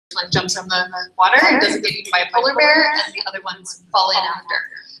one jumps from the water and doesn't get eaten by a polar bear, and the other ones fall in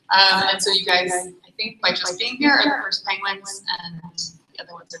after. And so you guys, I think, by just being here, are the first penguins, and the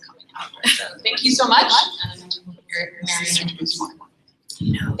other ones are coming after. So thank you so much, and Mary introduce more.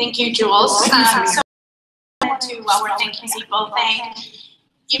 Thank you, Jules. So I want to, while we're thanking people, thank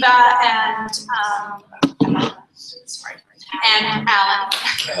Eva and Alan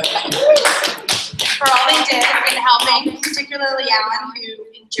for all they did in helping, particularly Alan, who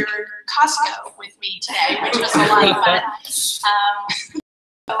endured Costco with me today, which was a lot of fun.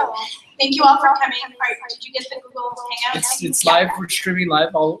 So thank you all for coming. All right, did you get the Google Hangouts? It's live. We're streaming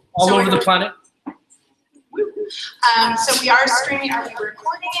live all over the planet. So we are streaming. Are we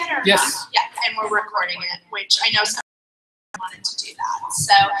recording it or yes. not? Yeah, and we're recording it, which I know some wanted to do that.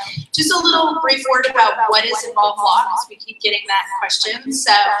 So just a little brief word about what is Evolve Law, because we keep getting that question.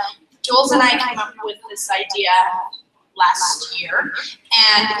 So Jules and I came up with this idea last year,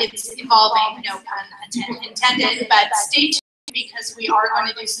 and it's evolving, no pun intended, but stay tuned because we are going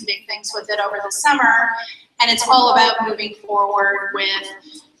to do some big things with it over the summer, and it's all about moving forward with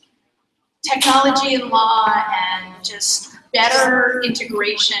technology and law and just better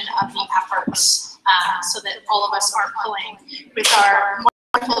integration of the efforts so that all of us are pulling with our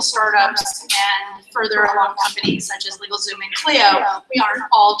wonderful startups and further along companies such as LegalZoom and Clio. We aren't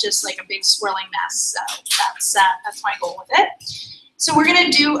all just like a big swirling mess. So that's my goal with it. So we're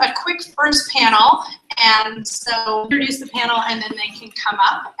going to do a quick first panel, and so introduce the panel and then they can come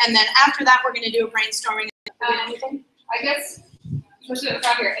up. And then after that, we're going to do a brainstorming. Anything? I guess, especially at the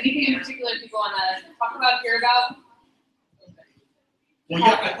top here, anything in particular people want to talk about, hear about? Well,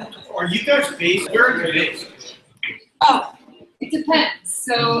 yeah, are you guys based? Where are you based? Oh, it depends.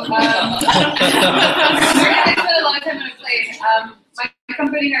 So, we're going to spend a long time on a plane. My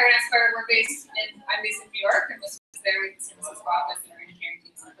company, Hire and Esquire, I'm based in New York, and was there with the San Francisco office and our engineering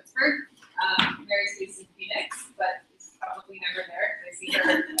teams in Pittsburgh. Mary's based in Phoenix, but is probably never there because I see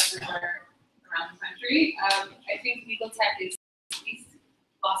her everywhere around the country. I think legal tech is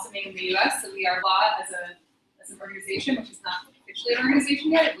blossoming in the U.S., so we are law as an organization, which is not officially an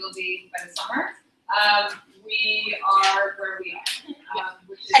organization yet. It will be by the summer. We are where we are.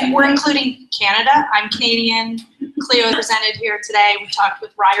 And we're including Canada. I'm Canadian. Cleo presented here today. We talked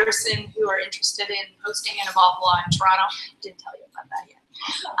with Ryerson, who are interested in posting an Evolve Law in Toronto. Didn't tell you about that yet.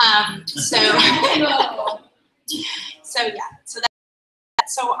 So yeah.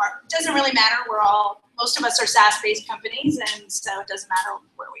 So it doesn't really matter. Most of us are SaaS-based companies, and so it doesn't matter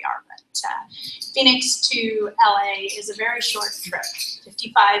where we are. But Phoenix to LA is a very short trip,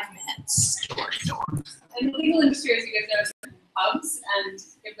 55 minutes door to door. And the legal industry, as you guys know, is hubs, and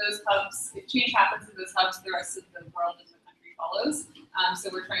if change happens in those hubs, the rest of the world and the country follows. So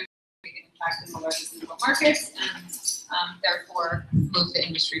we're trying to make an impact in the largest legal markets, and therefore move the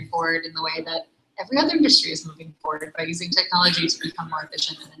industry forward in the way that every other industry is moving forward by using technology to become more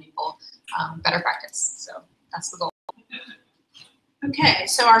efficient and enable better practice. So that's the goal. Okay,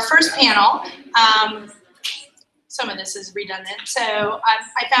 so our first panel, some of this is redundant. So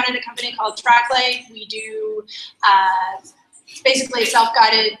I founded a company called TrackLight. We do, it's basically a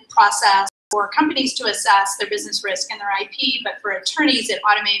self-guided process for companies to assess their business risk and their IP, but for attorneys, it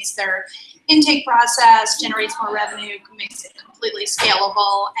automates their intake process, generates more revenue, makes it completely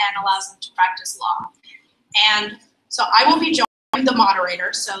scalable, and allows them to practice law. And so I will be joined the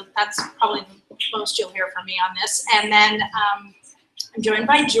moderator, so that's probably the most you'll hear from me on this. And then I'm joined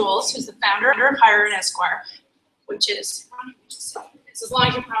by Jules, who's the founder of Hire and Esquire, which is, as long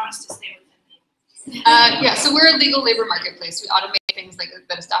as you promise to stay with me. Yeah, so we're a legal labor marketplace. We automate things like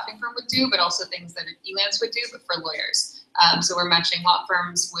that a staffing firm would do, but also things that an Elance would do, but for lawyers. So we're matching law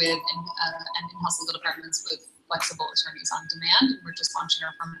firms with and in-house legal departments with flexible attorneys on demand. And we're just launching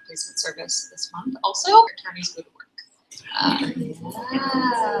our firm placement service this month. Also, attorneys would work.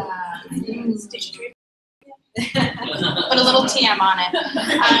 Put a little TM on it.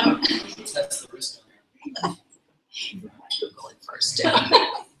 That's the risk. Google it first, too.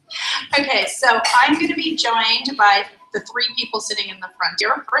 Okay, so I'm going to be joined by the three people sitting in the front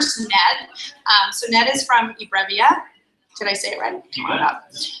here. First, Ned. So Ned is from eBrevia. Did I say it right? Come on up.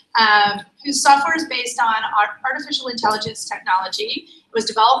 Whose software is based on artificial intelligence technology. It was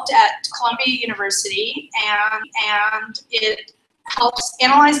developed at Columbia University, and it helps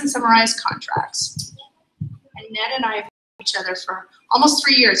analyze and summarize contracts. And Ned and I have known each other for almost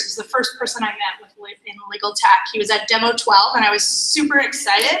 3 years. He's the first person I met with in legal tech. He was at Demo 12, and I was super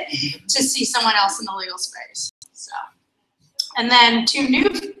excited to see someone else in the legal space. So, and then two new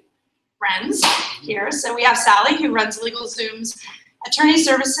friends here. So we have Sally, who runs LegalZoom's Attorney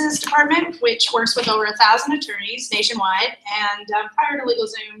Services Department, which works with over 1,000 attorneys nationwide. And prior to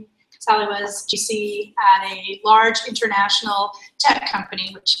LegalZoom, Sally was GC at a large international tech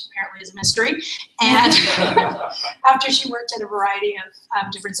company, which apparently is a mystery. And after she worked at a variety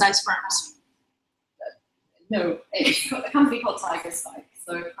of different size firms. No, it's a company called Tiger Spike,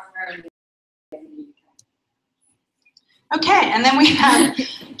 so primarily in the UK. Okay, and then we have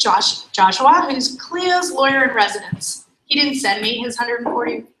Joshua, who's Cleo's lawyer in residence. He didn't send me his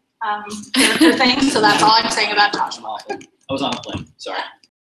 140 character thing, so that's all I'm saying about Joshua. I was on a plane, sorry.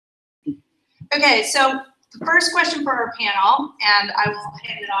 Okay, so the first question for our panel, and I will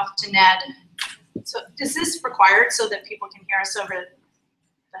hand it off to Ned. So is this required so that people can hear us over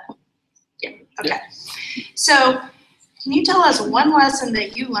the, yeah, okay. So can you tell us one lesson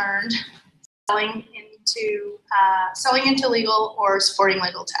that you learned selling into legal or supporting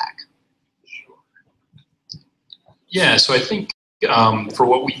legal tech? Yeah, so I think for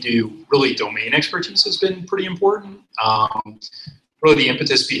what we do, really domain expertise has been pretty important. Really the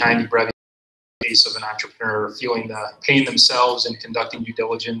impetus behind eBrevity case of an entrepreneur feeling the pain themselves in conducting due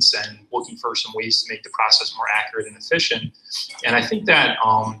diligence and looking for some ways to make the process more accurate and efficient. And I think that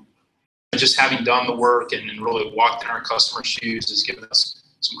just having done the work and really walked in our customer shoes has given us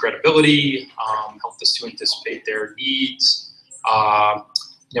some credibility, helped us to anticipate their needs.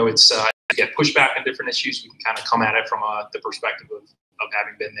 It's get pushback on different issues. We can kind of come at it from the perspective of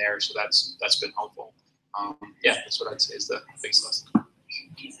having been there. So that's been helpful. Yeah, that's what I'd say is the biggest lesson.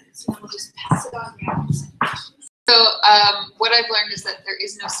 So we'll just pass it on now. So what I've learned is that there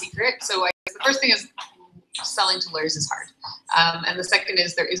is no secret. So the first thing is selling to lawyers is hard. And the second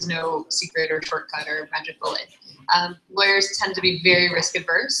is there is no secret or shortcut or magic bullet. Lawyers tend to be very risk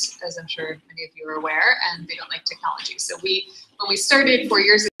adverse, as I'm sure many of you are aware, and they don't like technology. So when we started 4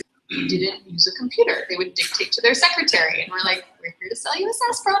 years ago, we didn't use a computer. They would dictate to their secretary, and we're like, we're here to sell you a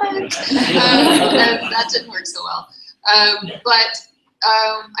SaaS product. And that didn't work so well.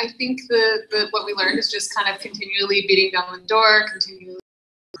 I think what we learned is just kind of continually beating down the door, continually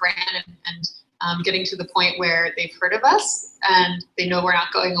brand and getting to the point where they've heard of us and they know we're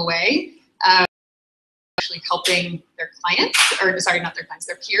not going away. Actually helping their clients, or sorry, not their clients,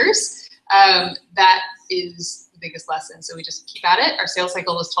 their peers. That is the biggest lesson. So we just keep at it. Our sales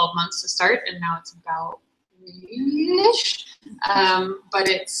cycle was 12 months to start, and now it's about 3-ish. But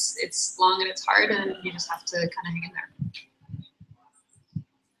it's long and it's hard, and you just have to kind of hang in there.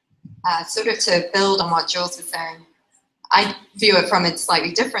 Sort of to build on what Jules was saying, I view it from a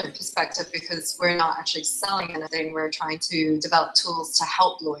slightly different perspective because we're not actually selling anything. We're trying to develop tools to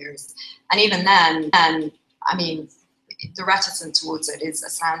help lawyers. And even then, I mean, the reticence towards it is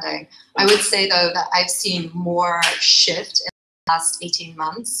astounding. I would say, though, that I've seen more shift in the last 18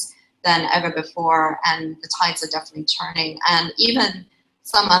 months than ever before, and the tides are definitely turning. And even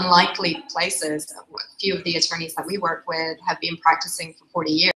some unlikely places, a few of the attorneys that we work with have been practicing for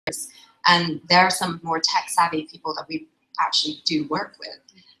 40 years. And there are some more tech-savvy people that we actually do work with.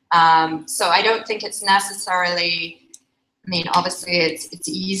 So I don't think it's necessarily, I mean, obviously it's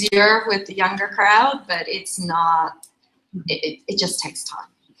easier with the younger crowd, but it's not, it just takes time.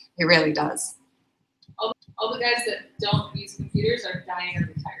 It really does. All the guys that don't use computers are dying or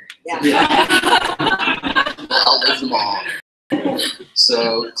retired. Yeah. I'll live them all.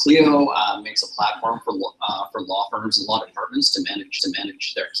 So Clio makes a platform for law firms and law departments to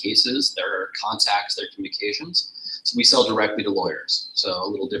manage their cases, their contacts, their communications. So we sell directly to lawyers. So a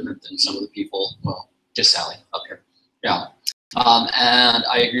little different than some of the people, well, just Sally up here. Yeah. And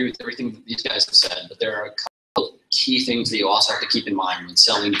I agree with everything that these guys have said, but there are a couple of key things that you also have to keep in mind when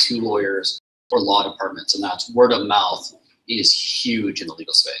selling to lawyers or law departments, and that's word of mouth is huge in the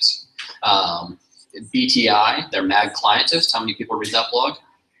legal space. BTI, their Mad Clientist. How many people read that blog?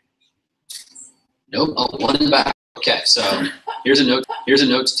 Nope. Oh, one in the back. Okay, so here's a note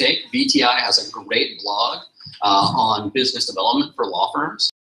to take. BTI has a great blog on business development for law firms.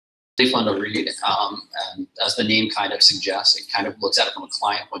 Really fun to read, and as the name kind of suggests, it kind of looks at it from a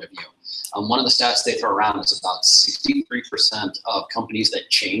client point of view. One of the stats they throw around is about 63% of companies that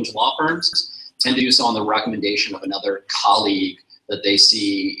change law firms tend to do so on the recommendation of another colleague that they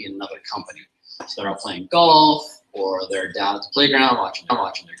see in another company. So they're out playing golf, or they're down at the playground watching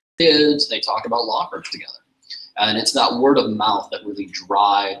their kids. They talk about law firms together. And it's that word of mouth that really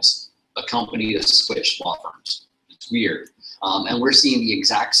drives a company to switch law firms. It's weird. And we're seeing the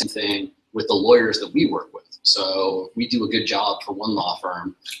exact same thing with the lawyers that we work with. So if we do a good job for one law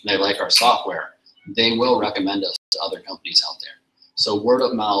firm and they like our software, they will recommend us to other companies out there. So word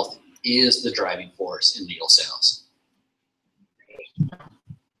of mouth is the driving force in legal sales.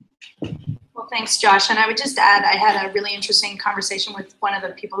 Well, Thanks, Josh. And I would just add, I had a really interesting conversation with one of the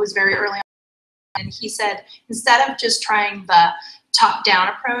people who's very early on, and he said, instead of just trying the top-down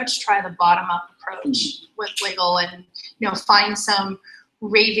approach, try the bottom-up approach with legal, and find some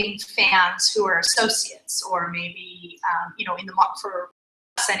raving fans who are associates, or maybe for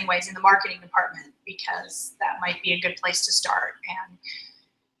us anyways in the marketing department, because that might be a good place to start. And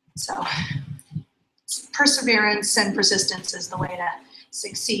so perseverance and persistence is the way to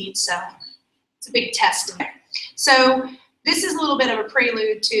succeed. So it's a big test in there. So this is a little bit of a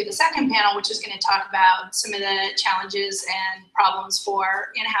prelude to the second panel, which is going to talk about some of the challenges and problems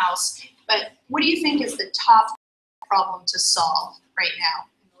for in-house. But what do you think is the top problem to solve right now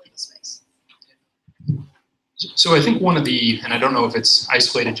in the legal space? So I think one of the, and I don't know if it's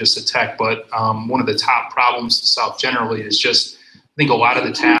isolated just to tech, but one of the top problems to solve generally is just, I think a lot of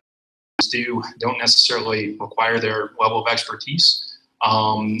the tasks don't necessarily require their level of expertise.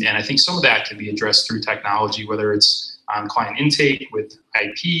 And I think some of that can be addressed through technology, whether it's on client intake with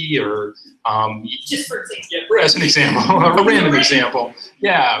IP or Just for example. Yeah, as an example, a random example.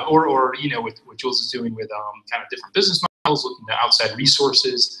 Yeah, or with what Jules is doing with kind of different business models, looking to outside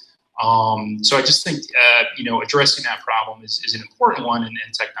resources. So I just think addressing that problem is an important one, and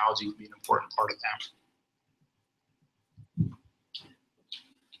technology can be an important part of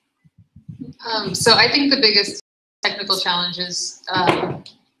that. So I think the biggest technical challenge is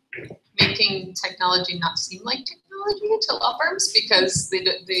making technology not seem like technology to law firms, because they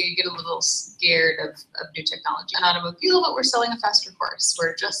get a little scared of new technology. An automobile, but we're selling a faster horse.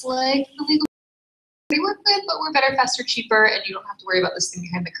 We're just like the legal we work with, but we're better, faster, cheaper, and you don't have to worry about this thing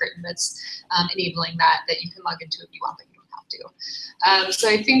behind the curtain that's enabling that you can log into if you want, but you don't have to. So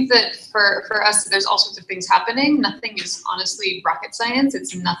I think that for us, there's all sorts of things happening. Nothing is honestly rocket science.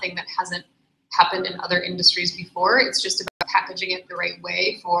 It's nothing that hasn't happened in other industries before. It's just about packaging it the right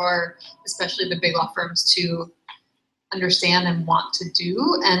way for especially the big law firms to understand and want to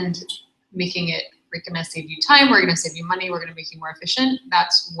do, and making it, we're going to save you time, we're going to save you money, we're going to make you more efficient.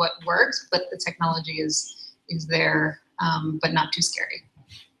 That's what works, but the technology is there, but not too scary.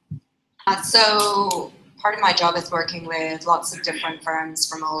 So part of my job is working with lots of different firms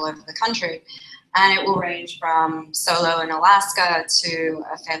from all over the country, and it will range from solo in Alaska to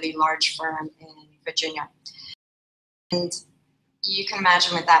a fairly large firm in Virginia. And you can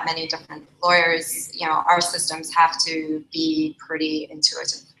imagine with that many different lawyers, our systems have to be pretty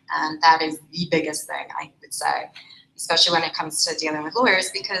intuitive. And that is the biggest thing, I would say, especially when it comes to dealing with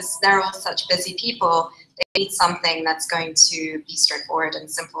lawyers, because they're all such busy people. They need something that's going to be straightforward and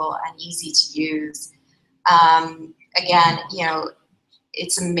simple and easy to use. Again,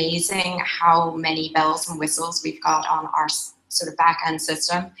 it's amazing how many bells and whistles we've got on our sort of back-end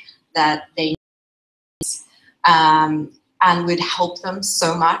system that they need, and would help them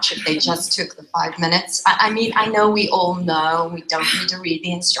so much if they just took the 5 minutes. I mean, I know we all know we don't need to read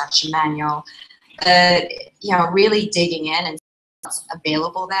the instruction manual, but really digging in and what's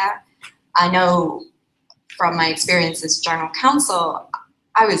available there. I know from my experience as general counsel,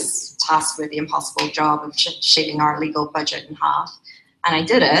 I was tasked with the impossible job of shaving our legal budget in half, and I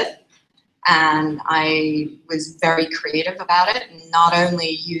did it. And I was very creative about it, not only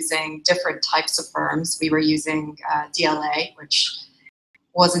using different types of firms. We were using DLA, which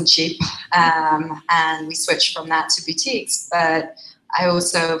wasn't cheap, and we switched from that to boutiques. But I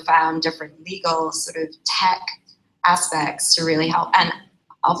also found different legal sort of tech aspects to really help. And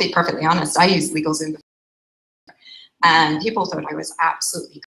I'll be perfectly honest, I used LegalZoom before, and people thought I was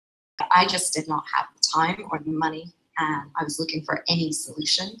absolutely crazy. I just did not have the time or the money, and I was looking for any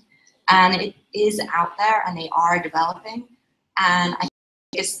solution. And it is out there, and they are developing. And I think the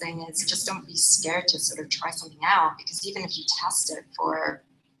biggest thing is just don't be scared to sort of try something out, because even if you test it for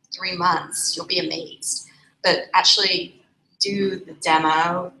 3 months, you'll be amazed. But actually do the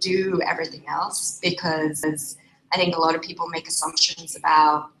demo, do everything else, because I think a lot of people make assumptions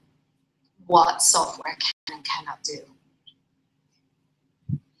about what software can and cannot do.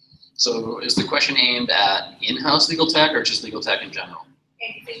 So is the question aimed at in-house legal tech or just legal tech in general?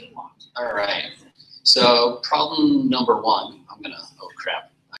 Anything you want. All right. So problem number one, oh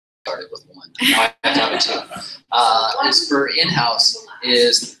crap, I started with one. Now I have to have it too. Is for in-house,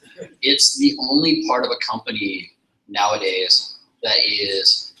 it's the only part of a company nowadays that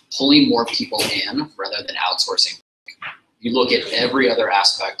is pulling more people in rather than outsourcing. You look at every other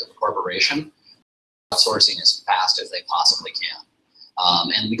aspect of a corporation, outsourcing as fast as they possibly can.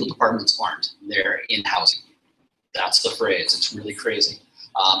 And legal departments aren't. They're in-housing. That's the phrase. It's really crazy.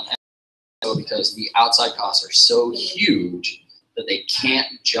 And so because the outside costs are so huge that they can't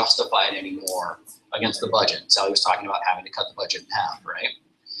justify it anymore against the budget. Sally was talking about having to cut the budget in half, right?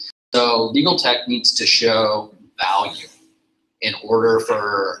 So legal tech needs to show value in order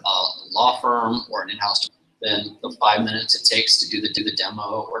for a law firm or an in-house. Then the 5 minutes it takes to do the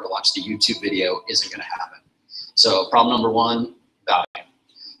demo or to watch the YouTube video isn't going to happen. So problem number one, value.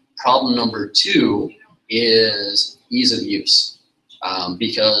 Problem number two is ease of use.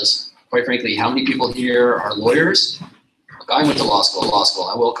 Because quite frankly, how many people here are lawyers? Look, I went to law school,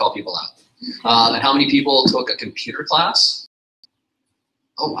 I will call people out. And how many people took a computer class?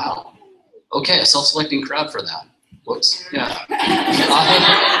 Oh, wow. Okay, a self-selecting crowd for that. Whoops, yeah.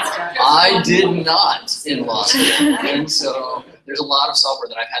 I did not in law school. And so there's a lot of software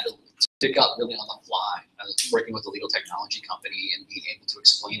that I've had to pick up really on the fly. I was working with a legal technology company and being able to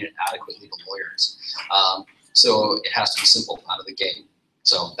explain it adequately to lawyers. So it has to be simple out of the gate.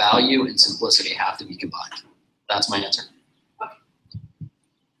 So value and simplicity have to be combined. That's my answer.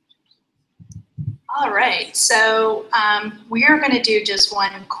 All right, so we are going to do just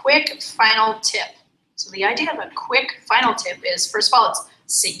one quick final tip. So the idea of a quick final tip is, first of all, it's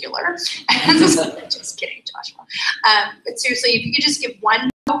singular. Just kidding, Joshua. But seriously, if you could just give one,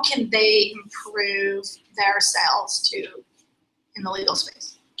 how can they improve their sales in the legal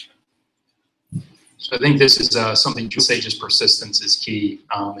space? So I think this is something to say, just persistence is key.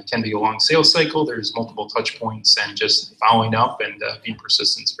 It can be a long sales cycle. There's multiple touch points, and just following up and being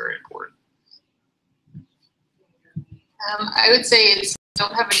persistent is very important. I would say it's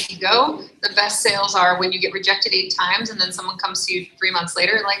don't have an ego. The best sales are when you get rejected 8 times and then someone comes to you 3 months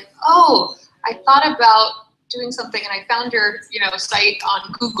later like, oh, I thought about doing something and I found your site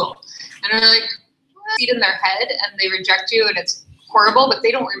on Google. And they're like, see it in their head and they reject you and it's horrible, but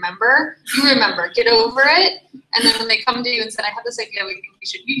they don't remember. You remember, get over it. And then when they come to you and said, I have this idea, we think we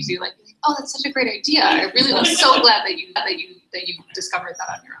should use you, like, oh, that's such a great idea. I really was so glad that you discovered that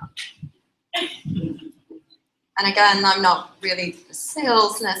on your own. And again, I'm not really the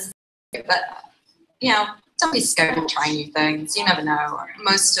sales necessarily, but don't be scared to try new things. You never know.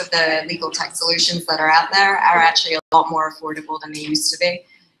 Most of the legal tech solutions that are out there are actually a lot more affordable than they used to be.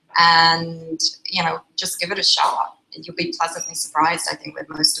 And just give it a shot. You'll be pleasantly surprised, I think, with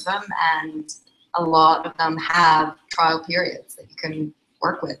most of them. And a lot of them have trial periods that you can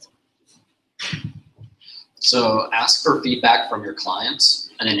work with. So ask for feedback from your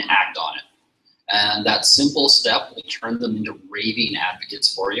clients and then act on it. And that simple step will turn them into raving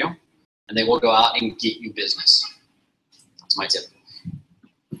advocates for you, and they will go out and get you business. That's my tip.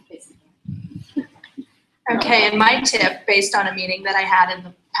 Okay, and my tip, based on a meeting that I had in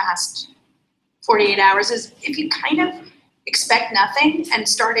the past 48 hours, is if you kind of expect nothing and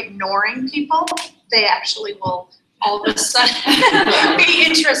start ignoring people, they actually will all of a sudden be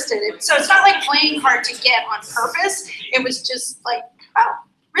interested. So it's not like playing hard to get on purpose. It was just like, oh,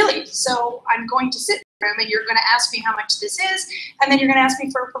 really? So I'm going to sit in the room and you're going to ask me how much this is, and then you're going to ask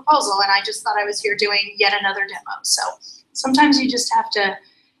me for a proposal, and I just thought I was here doing yet another demo. So sometimes you just have to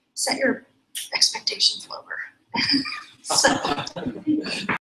set your expectations lower.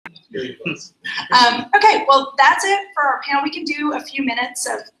 Okay, well, that's it for our panel. We can do a few minutes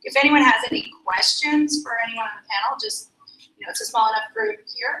of, if anyone has any questions for anyone on the panel, just, it's a small enough group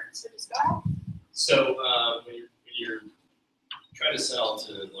here, so just go ahead. So when you're trying to sell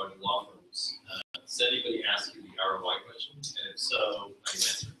to large law firms, does anybody ask you the ROI question? And if so, how do you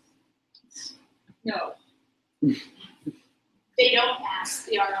answer? No. They don't ask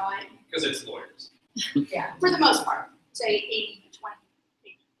the ROI. Because it's lawyers. Yeah, for the most part, say 80 to 20.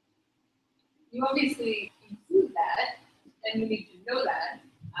 You obviously include that, and you need to know that.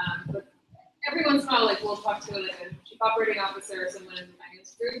 But every once in a while, like we'll talk to like a chief operating officer or someone in the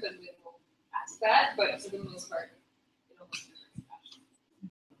finance group, and we will ask that. But for the most part, we don't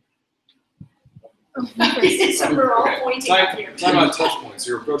So we're all pointing up here. Talk about touch points.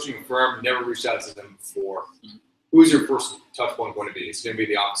 You're approaching a firm, you never reached out to them before. Who's your first touch point going to be? Is it going to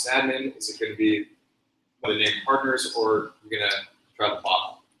be the office admin? Is it going to be one of the named partners, or you're going to try the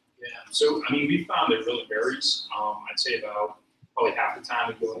bottom? Yeah, so I mean, we found it really varies. I'd say about probably half the time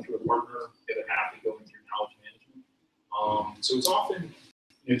we go into a partner, the other half we go into knowledge management. So it's often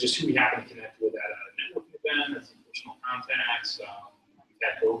just who we happen to connect with at a networking event, or some personal contacts. We've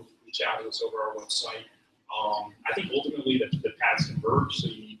had both reach out to us over our website. I think ultimately the paths converge, so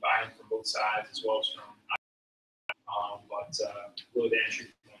you need buy-in from both sides as well as from. But really the entry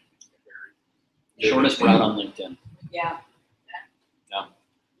point is very. Shortest route on LinkedIn. Yeah.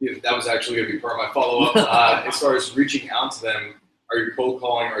 Yeah, that was actually going to be part of my follow-up. As far as reaching out to them, are you cold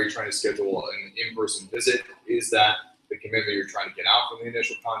calling? Are you trying to schedule an in-person visit? Is that the commitment you're trying to get out from the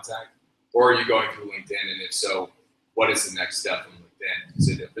initial contact? Or are you going through LinkedIn? And if so, what is the next step from LinkedIn? Is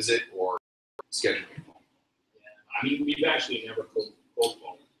it a visit or scheduling? Yeah, I mean, we've actually never cold called.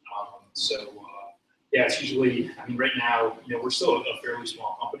 So yeah, it's usually, I mean, right now, we're still a fairly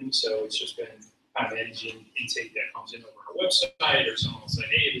small company, so it's just been kind of managing intake that comes in over our website, or someone will say,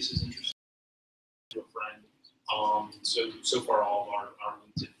 hey, this is interesting to a friend. So far, all of our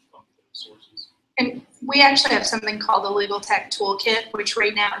leads have come from those sources. And we actually have something called the Legal Tech Toolkit, which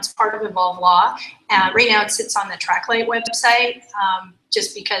right now it's part of Evolve Law. Right now it sits on the TrackLight website,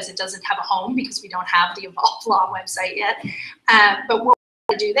 just because it doesn't have a home, because we don't have the Evolve Law website yet. But what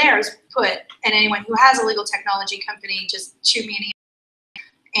we do there is put, and anyone who has a legal technology company, just shoot me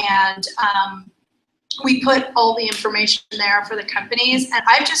an email. And we put all the information there for the companies. And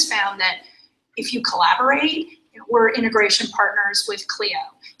I've just found that if you collaborate, we're integration partners with Clio.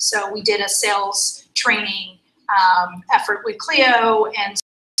 So we did a sales training effort with Clio, and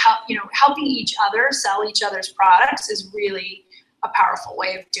helping each other sell each other's products is really a powerful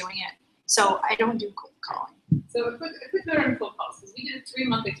way of doing it. So I don't do cold calling. So a quick note on cold calls, because we did a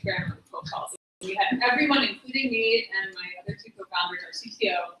 3-month experiment with cold calls. We had everyone, including me and my other 2 co-founders, our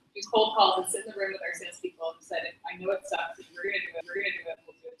CTO, do cold calls and sit in the room with our salespeople and said, I know it sucks, if we're gonna do it,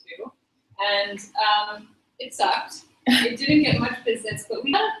 we'll do it too. And it sucked. It didn't get much business, but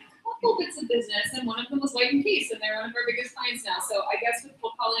we had a couple bits of business, and one of them was White and Peace, and they're one of our biggest clients now. So I guess with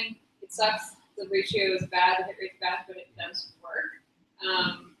cold calling, it sucks. The ratio is bad, the hit rate's bad, but it does work.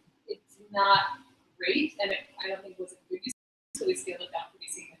 It's not great, and I don't think it was a good use, so we scaled it down pretty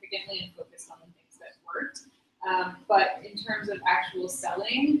significantly and focused on the things that worked. But in terms of actual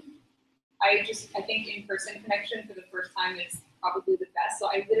selling, I think in-person connection for the first time is probably the best.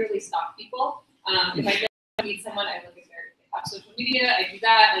 So I literally stop people. If I don't meet someone, I look at their social media, I do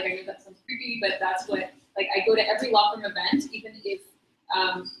that. Like, I know that sounds creepy, but that's what, like, I go to every law firm event, even if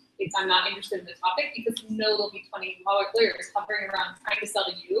I'm not interested in the topic, because you know there'll be 20 lawyers hovering around trying to sell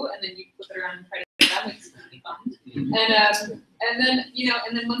to you, and then you flip it around and try to sell them, which is really fun. And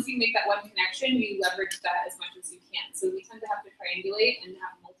then once you make that one connection, you leverage that as much as you can. So we tend to have to triangulate and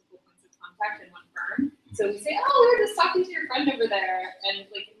have multiple points of contact in one firm. So we say, oh, we were just talking to your friend over there, and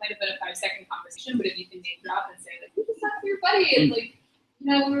like it might have been a 5-second conversation, but if you can name drop and say, like, we just talked to your buddy, and like,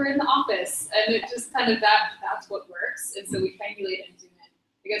 we were in the office, and it just kind of that's what works. And so we triangulate and zoom in.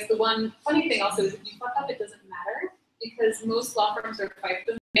 I guess the one funny thing also is if you fuck up, it doesn't matter, because most law firms are quite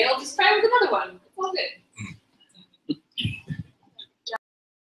good. They'll just try with another one. It's all good.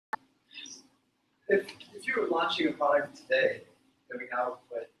 If you were launching a product today, coming out,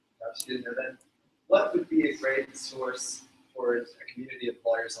 but perhaps you didn't know then, what would be a great source for a community of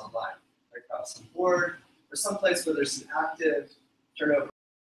lawyers online? Across the board, or someplace where there's an active turnover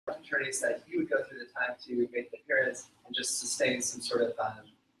of attorneys that you would go through the time to make the appearance and just sustain some sort of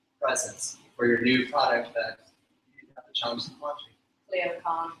presence for your new product that you have the challenge of launching.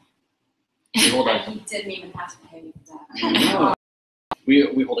 ClioCon. You didn't even have to pay me for that.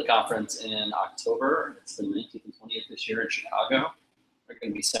 We hold a conference in October. It's the 19th and 20th this year in Chicago. There are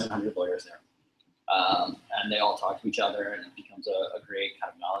going to be 700 lawyers there. And they all talk to each other, and it becomes a great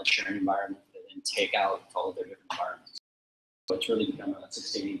kind of knowledge sharing environment and take out all of their different environments. So it's really become a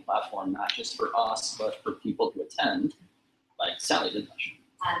sustaining platform, not just for us, but for people to attend, like Sally did mention.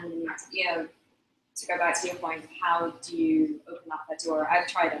 And, to go back to your point, how do you open up that door? I've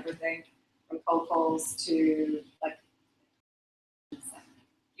tried everything from cold calls to like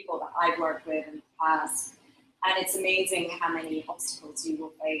people that I've worked with in the past. And it's amazing how many obstacles you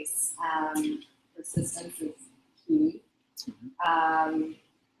will face. Persistence is key. And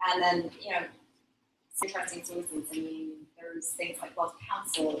then, it's interesting sources. I mean, there's things like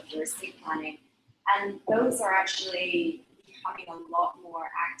Counsel, there's estate planning, and those are actually becoming a lot more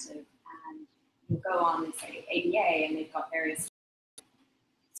active. And you go on, say, ABA, and they've got various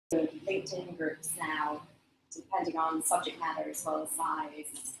LinkedIn groups now, depending on subject matter as well as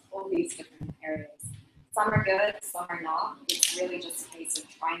size, all these different areas. Some are good, some are not. It's really just a case of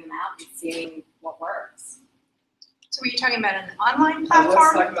trying them out and seeing what works. So were you talking about an online I platform?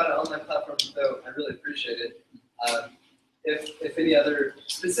 was talking about an online platform, though I really appreciate it. If any other,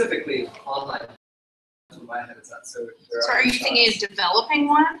 specifically online, that's where my head is at. So are you thinking of developing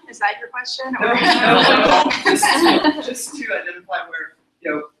one? Is that your question? No, just to identify where,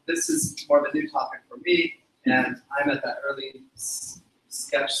 this is more of a new topic for me, and I'm at that early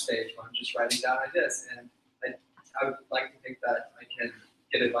sketch stage where I'm just writing down ideas, and I would like to think that I can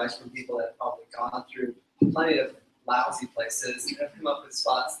get advice from people that have probably gone through plenty of lousy places and have come up with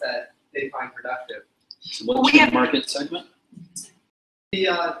spots that they find productive. So what's your market segment? The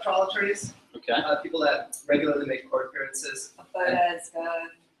trial attorneys, people that regularly make court appearances. Aboda is good.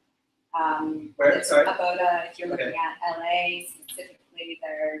 Where? Sorry? Aboda, if you're looking at LA specifically,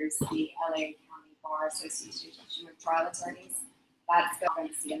 there's the LA County Bar Association of Trial Attorneys. That's going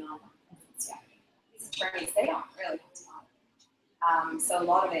to see an online. yeah, these attorneys, they don't really have time. So a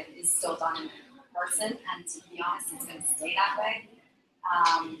lot of it is still done in person, and to be honest, it's going to stay that way.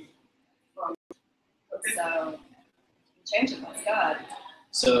 So change it. Let's go.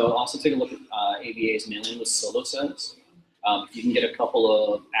 So also take a look at ABA's mailing list solo sets. If you can get a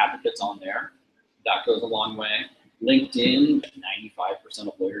couple of advocates on there, that goes a long way. LinkedIn, 95%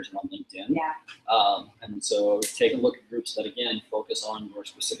 of lawyers are on LinkedIn. Yeah. And so take a look at groups that, again, focus on your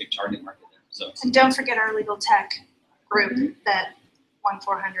specific target market there. So, And don't forget our legal tech group that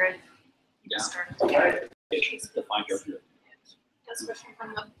 1-400 started. to find your group.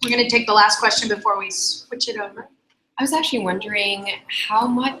 We're going to take the last question before we switch it over. I was actually wondering how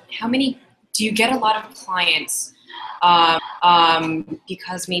many do you get a lot of clients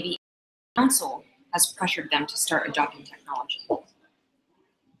because maybe counsel has pressured them to start adopting technology?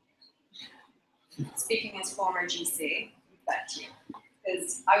 Speaking as former GC, bet you,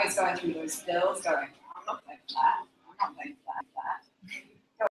 because I was going through those bills, going, I'm not paying for that. I'm not paying for that.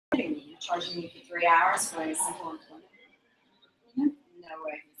 You're charging me for 3 hours for a simple employment. No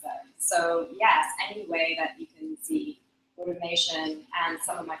way for that. So yes, any way that you can see automation, and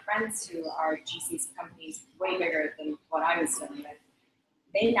some of my friends who are GCs for companies way bigger than what I was dealing with,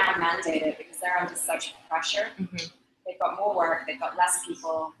 they now mandate it because they're under such pressure. Mm-hmm. They've got more work, they've got less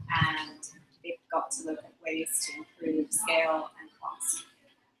people, and they've got to look at ways to improve scale and cost.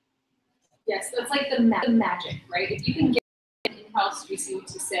 Yes, that's like the magic, right? If you can get an in-house GC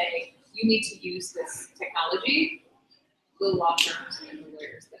to say, you need to use this technology, the law firms and the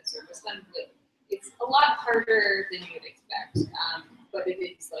lawyers that service them, it's a lot harder than you would expect. But it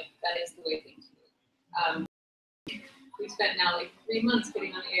is like, that is the way things move. We spent now like 3 months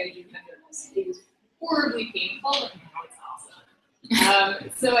getting on AIG vendors. It was horribly painful, but now it's awesome.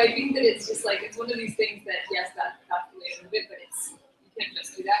 So I think that it's just like, it's one of these things that, yes, that's the way to move it, but you can't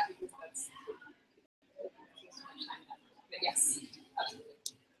just do that because that's so much time. But yes, absolutely.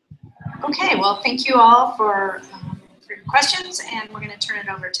 Okay, well, thank you all for your questions, and we're going to turn it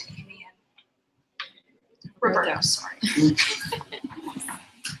over to Amy and Roberto. Sorry.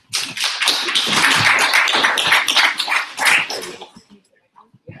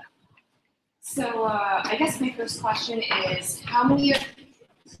 So I guess my first question is, how many?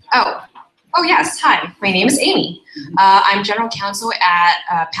 Oh yes, hi, my name is Amy. I'm general counsel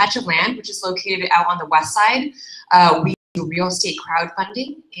at Patch of Land, which is located out on the west side. We do real estate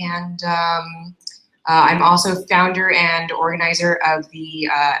crowdfunding, and I'm also founder and organizer of the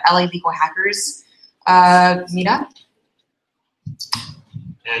LA Legal Hackers meetup.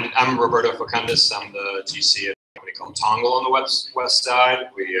 And I'm Roberto Facundas. I'm the GC at a company called Tongle on the west side.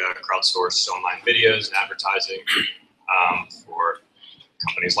 We crowdsource online videos and advertising for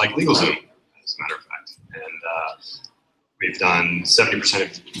companies like LegalZoom, as a matter of fact. And we've done 70%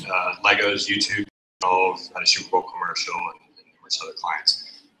 of Lego's YouTube, had a Super Bowl commercial, and numerous other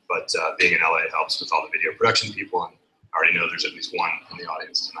clients. But being in LA helps with all the video production people, and I already know there's at least one in the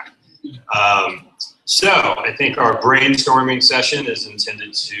audience tonight. So I think our brainstorming session is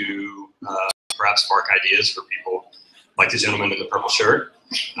intended to perhaps spark ideas for people like the gentleman in the purple shirt,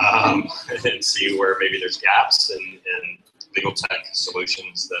 and see where maybe there's gaps in legal tech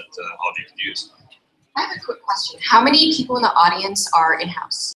solutions that all of you could use. I have a quick question. How many people in the audience are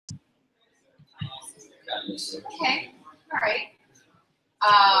in-house? Okay, all right.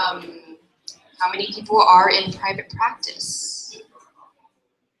 How many people are in private practice?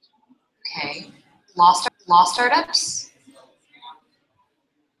 Okay. Law startups?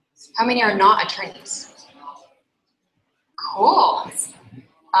 How many are not attorneys? Cool.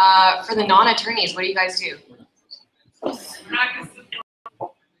 For the non-attorneys, what do you guys do?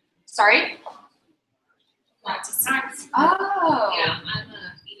 Sorry? Practice. Oh. Yeah, I'm a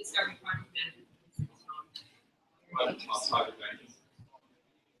e-discovery project manager.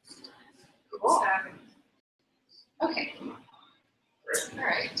 Cool. Okay. All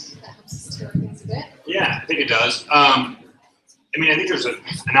right. That helps us to things a bit. Yeah, I think it does. I mean, I think there's an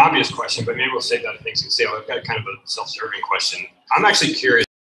obvious question, but maybe we'll save that to things and say, I've got kind of a self-serving question. I'm actually curious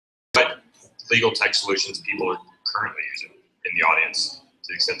what legal tech solutions people are currently using in the audience, to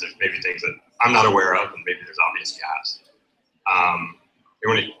the extent there's maybe things that I'm not aware of and maybe there's obvious gaps.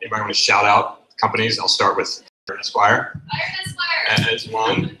 Anybody want to shout out companies? I'll start with Iron Esquire. As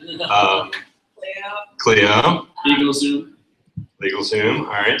one. Clio. LegalZoom.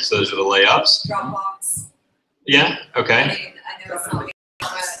 All right, so those are the layups. Dropbox. Yeah, okay. I know it's not big, but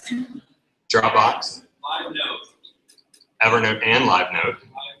Dropbox. LiveNote. Evernote and LiveNote.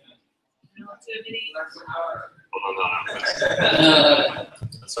 Relativity. Hold on.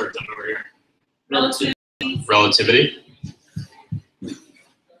 Let's start done over here. Relativity. Relativity.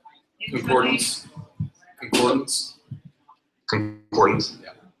 Concordance. Concordance. Concordance.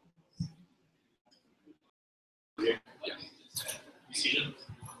 Yeah.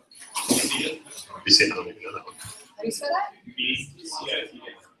 BC, I don't even know that one. How do you spell that? And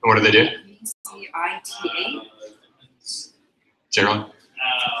what do they do? CITA. Generally?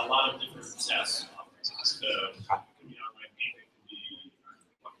 A lot of different SaaS offerings. So, online payment can be,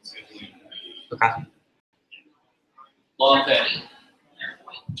 scheduling can be. Okay. Law pay,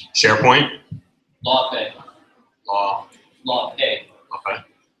 SharePoint? law pay, Law. law pay, Okay.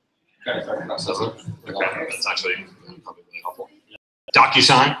 credit card processing. Okay, that's actually probably really helpful.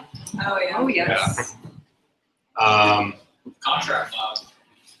 DocuSign? Oh, yeah. Oh, yes. Contract cloud.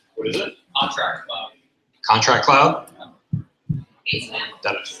 What is it? Contract cloud. Contract Cloud? Case map.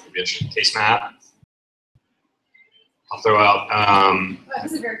 That would be interesting. Case Map? I'll throw out, Wow,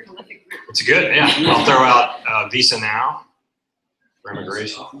 this is a very prolific group. it's good, yeah. I'll throw out Visa Now for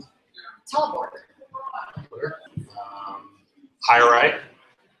immigration. Teleport. Higher Right?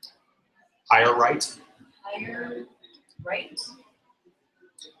 Higher Right? Higher right.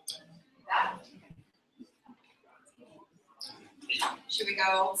 That. Should we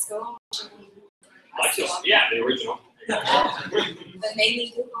go? Let's go. Yeah, the original. The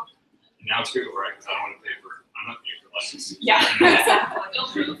naming. Now it's Google, right? 'Cause I don't want to pay for, I'm not paying for license. Yeah,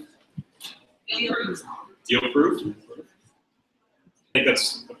 exactly. Deal proof? I think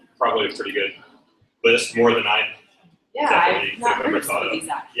that's probably a pretty good list, more than I Yeah, definitely I've not have heard ever of some thought of of. these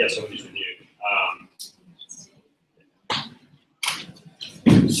actually. Yeah, some of these are new.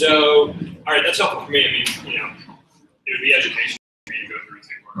 So, all right, that's helpful for me. I mean, it would be education for me to go through and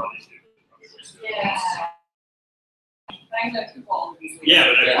think what all these do. Yeah. Thank the people. Yeah,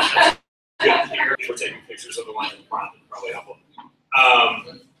 but that's good to hear. We're taking pictures of the ones in front, that's probably helpful.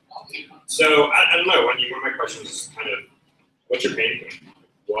 So I don't know, one of my questions is kind of, what's your pain point?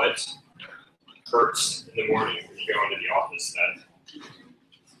 What hurts in the morning when you go into the office that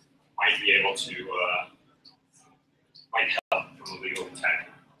might be able to, might help from a legal tech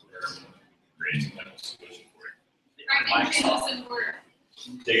or creating that solution for you? Tracking changes in Word.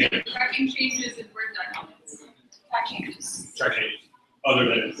 Dig in. Tracking changes in Word documents. Track changes. Track changes, other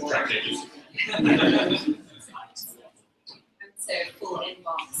than track changes. I'd say full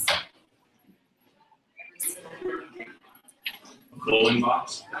inbox. Full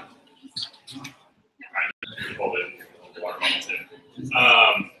inbox. Hold it. Water bottle too.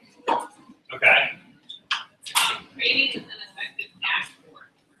 Okay. Creating an effective dashboard.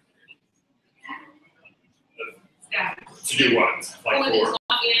 To do what? Like When they for?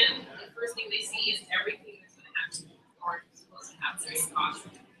 log in, the first thing they see is everything that's going to happen or is supposed to happen.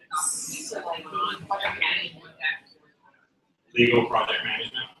 So like project management, Legal project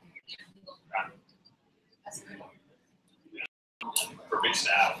management? For big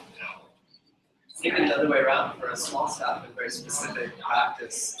staff, Even the other way around, for a small staff with very specific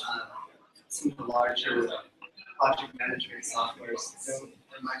practice, some of the larger project management softwares don't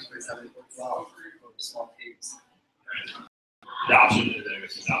in my experience haven't worked well for small teams. Adoption, and then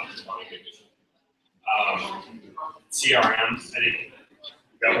it's adoption is probably a big issue. CRM, I think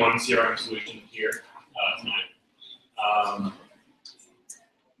we've got one CRM solution here tonight. I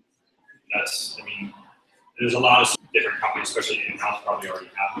mean, there's a lot of different companies, especially in-house, probably already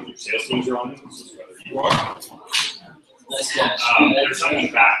have your sales teams are on it. This is whether you are. There's something in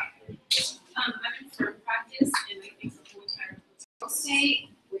the back. I'm in firm practice and I think the whole entire Real estate,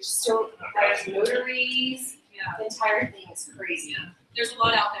 which still requires notaries. The entire thing is crazy. Yeah, there's a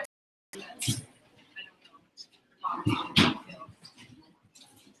lot out there. That's, I don't know.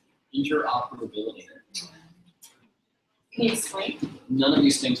 Interoperability. Can you explain? None of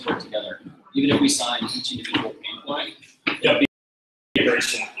these things work together. Even if we sign each individual pain point, Yeah, very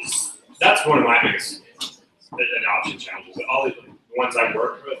simple. That's one of my biggest adoption challenges. All the ones I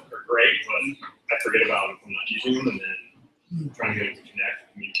work with are great, but I forget about them if I'm not using them, and then trying to get them to connect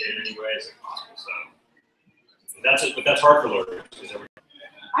and communicate in any way is impossible. So but that's hard for lawyers.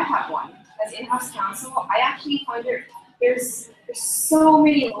 I have one. As in-house counsel, I actually find there's so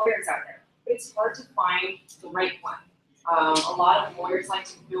many lawyers out there, but it's hard to find the right one. A lot of lawyers like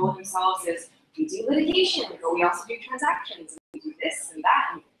to bill themselves as we do litigation, but we also do transactions, and we do this and that.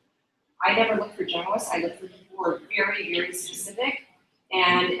 And I never look for generalists. I look for people who are very, very specific,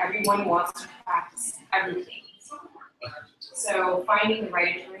 and everyone wants to practice everything. So finding the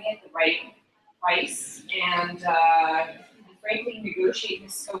right attorney at the right price and frankly negotiating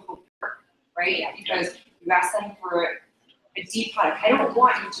the scope of work, right? Because you ask them for a deep product. I don't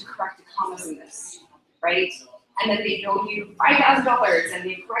want you to correct the commas in this, right? And then they bill you $5,000 and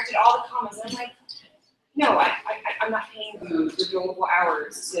they've corrected all the commas. And I'm like, no, I'm not paying you your billable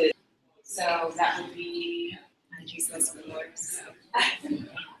hours to So that would be, Jesus, for lawyers.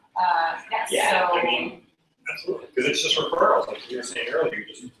 Yes, Yeah, so. I mean, absolutely, because it's just referrals, like you were saying earlier,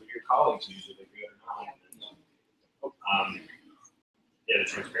 just with your colleagues, usually they're good or not. Yeah, the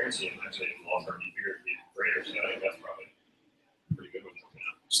transparency and actually in law firm, you figure it'd be greater, so I think that's probably a pretty good one.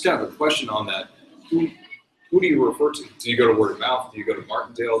 Just kind of a question on that. Who do you refer to? Do you go to word of mouth? Do you go to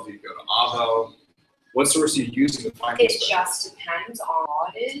Martindale? Do you go to Avo? What source are you using to find It this? just depends on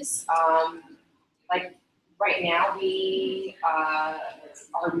what it is. Like right now, we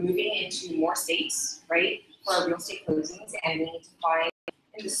are moving into more states, right, for our real estate closings, and we need to find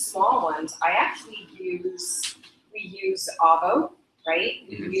in the small ones. We use Avo, right?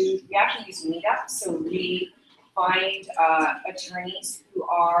 We actually use Meetup, so we find attorneys who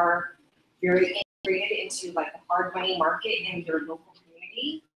are very integrated into like the hard money market in their local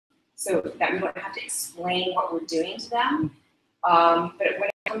community, so that we don't have to explain what we're doing to them. But when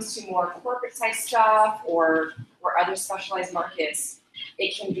it comes to more corporate size stuff or other specialized markets,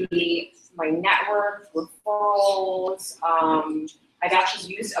 it can be my network, referrals. I've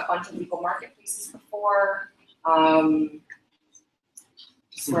actually used a bunch of legal marketplaces before.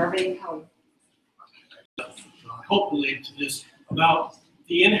 Just wherever they come. Hope related to this about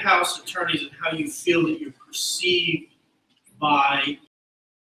the in-house attorneys and how you feel that you're perceived by.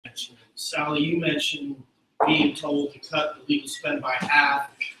 Sally, you mentioned being told to cut the legal spend by half.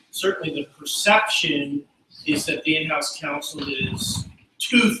 Certainly the perception is that the in-house counsel is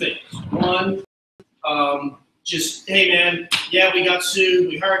two things. One, just, hey man, yeah, we got sued,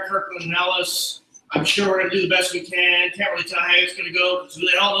 we hired Kirkland and Ellis, I'm sure we're gonna do the best we can, can't really tell how it's gonna go, because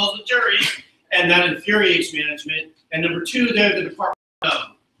they all know the jury, and that infuriates management. And number two, they're the department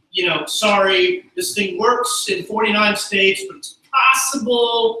of, sorry, this thing works in 49 states, but it's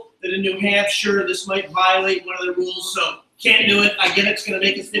possible that in New Hampshire, this might violate one of the rules, so can't do it. I get it's going to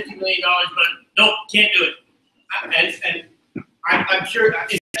make us $50 million, but nope, can't do it. And I'm curious,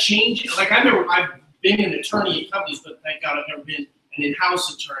 is that changing? Like, I remember I've been an attorney at companies, but thank God I've never been an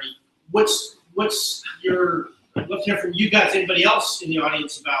in-house attorney. What's your, I'd love to hear from you guys, anybody else in the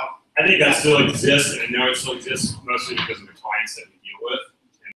audience about? I think that still exists, and I know it still exists mostly because of the clients that we deal with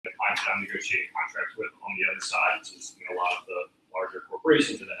and the clients that I'm negotiating contracts with on the other side, which is a lot of the larger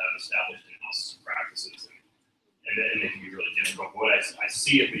corporations that have established in-house practices, and it can be really difficult. What I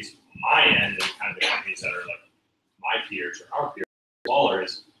see, at least on my end, and kind of the companies that are like my peers or our peers, smaller,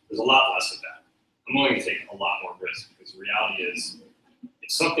 is there's a lot less of that. I'm willing to take a lot more risk because the reality is,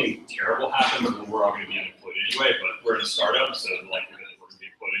 if something terrible happens, then we're all going to be unemployed anyway. But we're in a startup, so the likelihood that we're going to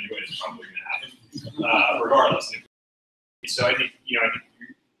be employed anyway is probably going to happen, regardless. So I think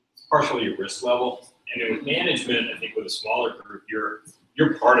it's partially your risk level. And then with management, I think with a smaller group, you're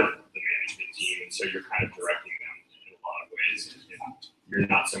part of the management team, and so you're kind of directing them in a lot of ways. You're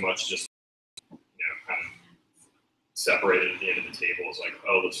not so much just kind of separated at the end of the table. It's like,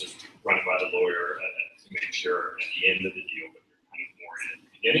 oh, let's just run it by the lawyer to make sure at the end of the deal, but you're kind of more in at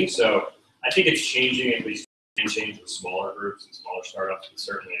the beginning. So I think it's changing, at least it can change with smaller groups and smaller startups, and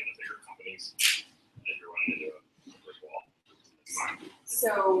certainly in the bigger companies that you're running into a brick wall.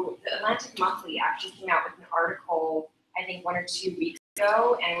 So the Atlantic Monthly actually came out with an article, I think 1 or 2 weeks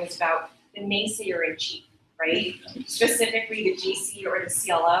ago, and it was about the naysayer in chief, right? Specifically the GC or the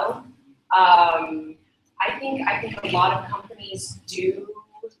CLO. I think a lot of companies do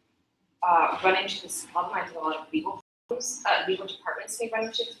run into this problem. I think a lot of legal departments may run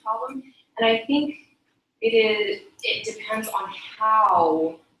into this problem, and I think it depends on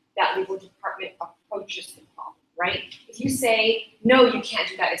how that legal department approaches the problem. Right? If you say, no, you can't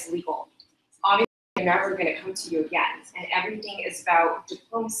do that, it's illegal, obviously they're never going to come to you again. And everything is about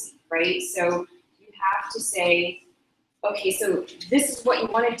diplomacy, right? So you have to say, okay, so this is what you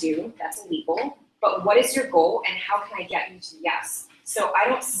want to do, that's illegal, but what is your goal and how can I get you to yes? So I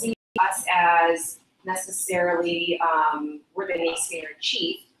don't see us as necessarily, we're the naysayer in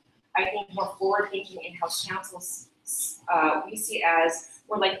chief. I think more forward-thinking in-house counsels, we see it as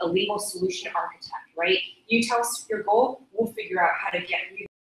we're like a legal solution architect, right? You tell us your goal, we'll figure out how to get you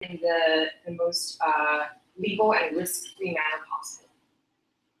in the most legal and risk-free manner possible.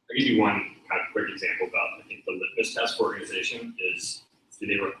 I'll give you one kind of quick example about, I think, the litmus test for organization is, do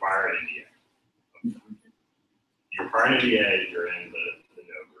they require an NDA? You require an NDA, you're in the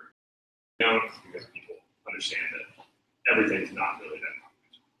no group. You don't, because people understand that everything's not really that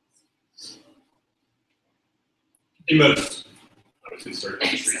confidential. In most, obviously, certain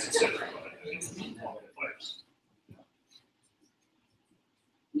industries, etc.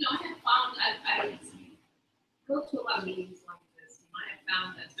 I have found, I go to a lot of meetings like this, and I have found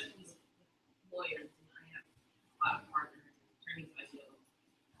that especially with lawyers, and I have a lot of partners, attorneys I deal with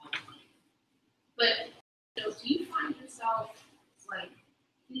all the time,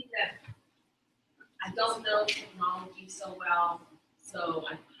 So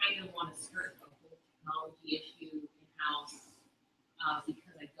I kind of want to skirt the whole technology issue in-house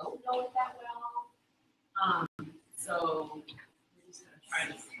because I don't know it that well. So we're just going to try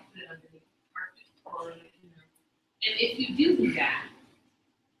to put it underneath the carpet, or and if you do that,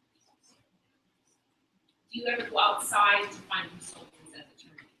 do you ever go outside to find consultants as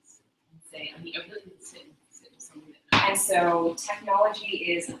attorneys and say, I mean, I really need to sit with somebody that knows? And so technology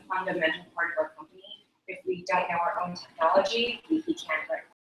is a fundamental part of our company. If we don't know our own technology, we can't learn.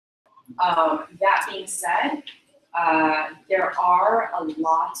 That being said, there are a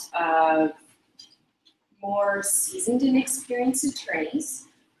lot of more seasoned and experienced attorneys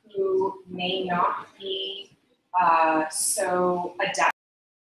who may not be so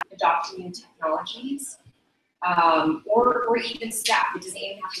adopting new technologies, or even staff. It doesn't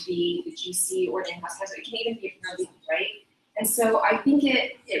even have to be the GC or the in-house counsel. It can even be a paralegal, right? And so I think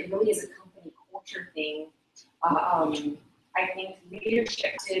it really is a company culture thing. I think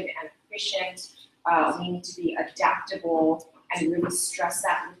leadership and efficient. We need to be adaptable and really stress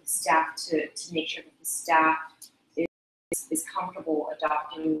that with the staff to make sure that the staff is comfortable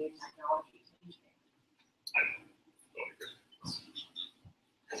adopting new technology.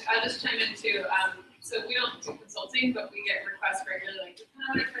 I'll just chime in too. So we don't do consulting, but we get requests regularly, like, we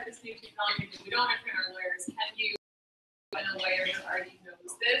kind of want to try this new technology, but we don't want to train our lawyers. Can you find a lawyer that already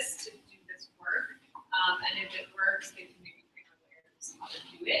knows this to do this work? And if it works, they can maybe train our lawyers how to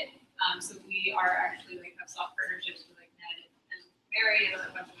do it. So we are actually have soft partnerships with like Ned and Mary and a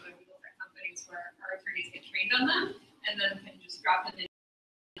bunch of other legal tech companies where our attorneys get trained on them and then can just drop them in.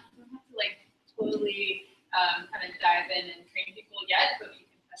 You don't have to like totally kind of dive in and train people yet, but you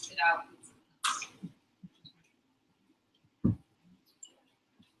can test it out.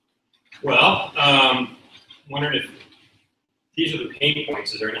 Well, wondering if these are the pain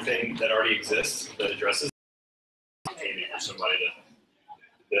points. Is there anything that already exists that addresses maybe for somebody to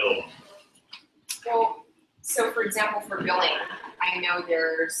build? Well, so for example, for billing, I know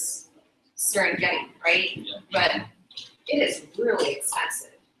there's Serengeti, right? Yeah. But it is really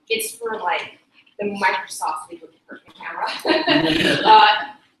expensive. It's for like the Microsoft legal department camera.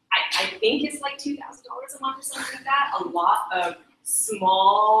 I think it's like $2,000 a month or something like that. A lot of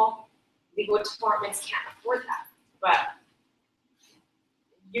small legal departments can't afford that. But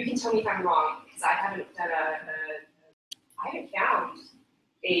you can tell me if I'm wrong, because I haven't done I haven't found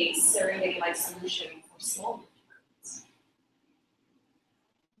a Serengeti-like solution for small departments.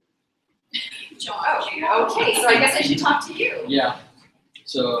 Oh, okay, so I guess I should talk to you. Yeah.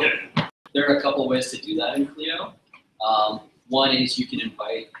 So there are a couple ways to do that in Clio. One is you can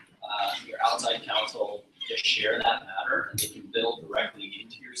invite your outside counsel to share that matter, and they can build directly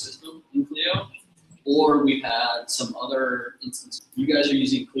into your system in Clio. Or we've had some other instances. You guys are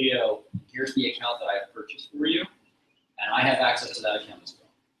using Clio. Here's the account that I have purchased for you, and I have access to that account as well.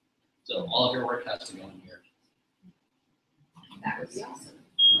 So all of your work has to go in here. That would be awesome.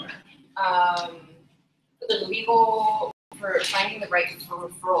 For the legal, for finding the right for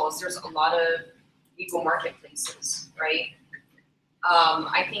referrals, there's a lot of legal marketplaces, right?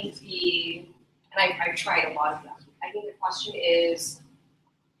 I think I've tried a lot of them. I think the question is,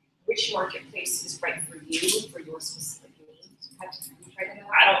 which marketplace is right for you, for your specific needs? Have you tried any of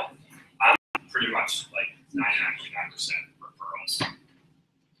that? I'm pretty much like 99% referrals.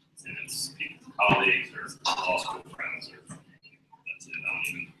 And it's people, colleagues or law school friends or that's it.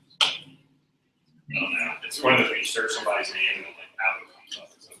 I don't know. It's one of those when you search somebody's name and like Apple comes up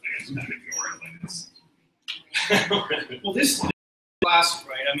or something, it's kind of ignore it like this. Well, this classic,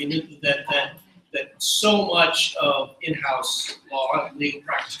 right? I mean, that so much of in-house law, legal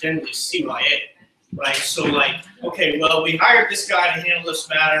practice generally is CYA, right? So like, okay, well, we hired this guy to handle this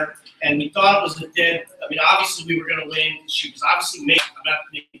matter, and we thought it was a dead. I mean, obviously we were going to win. She was obviously made. I'm not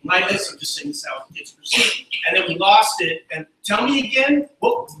making my list. I'm just saying this is how it's perceived. And then we lost it. And tell me again,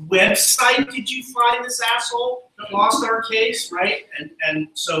 what website did you find this asshole that lost our case, right? And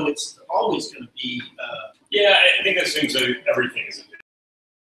so it's always going to be. Yeah, I think that assumes that everything is a bit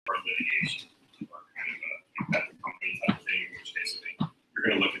for litigation or kind of a company type of thing, in which case I think you're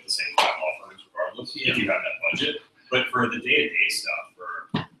going to look at the same five law firms regardless if you have that budget. But for the day-to-day stuff,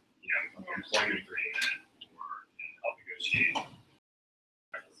 for employment agreement or help negotiate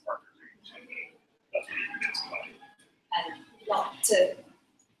partner agreement, that's what you can get somebody. And well,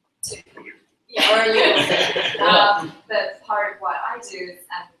 but part of what I do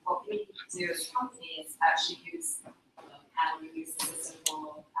and what we do as a company is actually use Apple uses a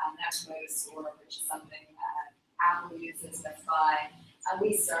simple Netmos, or which is something that Apple uses, Best Buy, and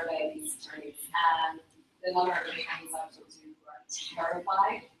we survey these attorneys, and the number of attorneys I've talked to who are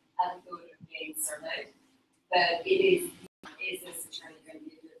terrified at the thought of being surveyed, but it is is this attorney going to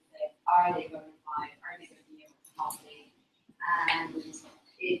be a good fit? Are they going to find? Are they going to be able to help me? And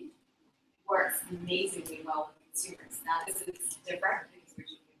it works amazingly well with consumers. Now this is different because we're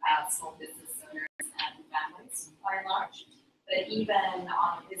talking about small business owners and families by and large. But even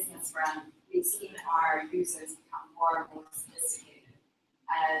on the business front, we've seen our users become more and more sophisticated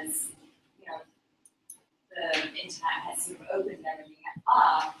as the internet has sort of opened everything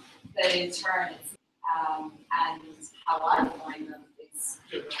up, but in turn it's and how I find them is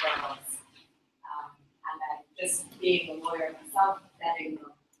through referrals. And then just being a lawyer myself, vetting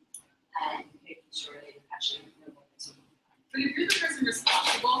them and making sure they actually know what to do. But if you're the person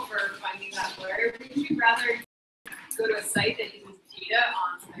responsible for finding that lawyer, would you rather go to a site that uses data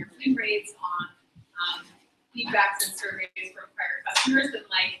on their win rates, on feedbacks and surveys from prior customers, than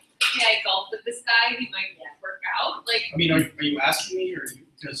like, hey, I golfed with this guy, he might work out? Like, I mean, are you asking me, or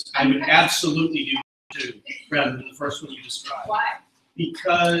because I would absolutely do two rather than the first one you described. Why?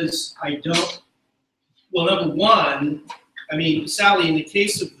 Because I don't. Well, number one, I mean, Sally, in the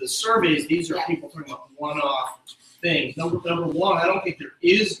case of the surveys, these are people talking about one-off things. Number one, I don't think there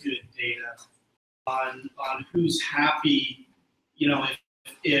is good data on who's happy. You know,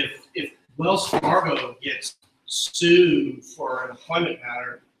 if Wells Fargo gets sued for an employment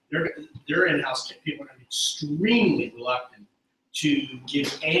matter, their in-house people are going to be extremely reluctant to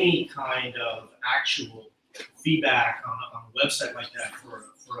give any kind of actual feedback on a website like that for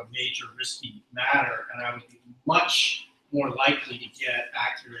a major risky matter, and I would be much more likely to get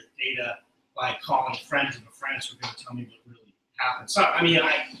accurate data by calling friends of friends who are going to tell me what really happened. So, I mean,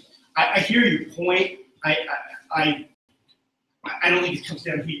 I hear your point. I don't think it comes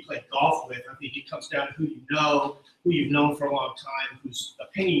down to who you play golf with. I think it comes down to who you know, who you've known for a long time, whose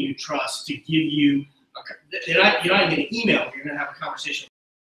opinion you trust to give you. You're not going to email. You're going to have a conversation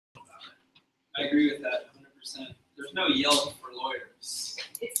about it. I agree with that 100%. There's no Yelp for lawyers.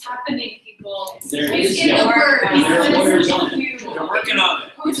 It's happening, people. There It's is getting Yelp. worse. There are lawyers on it. They're working on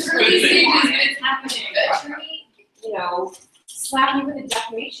it. It's It's a early good thing. stages, but it's happening. The attorney, slap you with a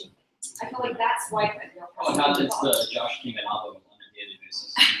defamation. I feel like that's why the real Oh, it happens to Josh King and Avo on a daily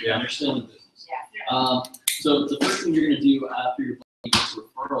basis. Yeah, they're still in business. Yeah. So the first thing you're going to do after your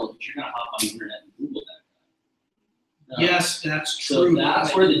referral is you're going to hop on the internet and Google that. Yes, that's So true.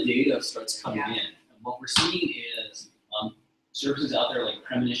 that's where the data starts coming in. And what we're seeing is services out there like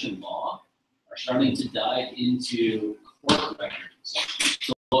Premonition Law are starting to dive into court records.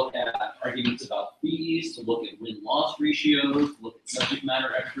 To look at arguments about fees, to look at win-loss ratios, to look at subject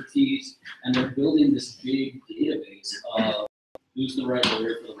matter expertise, and they're building this big database of who's the right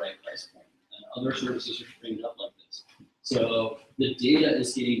lawyer for the right price point. And other services are springing up like this. So the data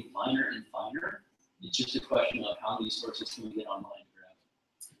is getting finer and finer. It's just a question of how many sources can we get online to grab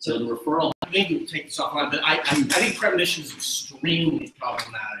it. So the referral. I think we'll take this offline, but I think premonition is extremely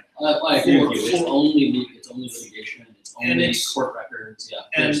problematic. I agree with you. It's only litigation. It's only court records. Yeah,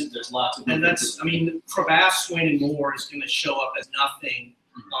 And there's lots of. And that's, I mean, Cravath, Swain, and Moore is going to show up as nothing,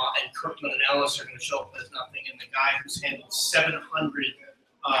 and Kirkland and Ellis are going to show up as nothing, and the guy who's handled 700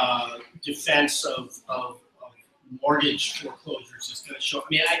 defense of mortgage foreclosures is going to show up.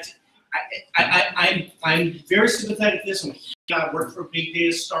 I mean, I'm very sympathetic to this. I work for a big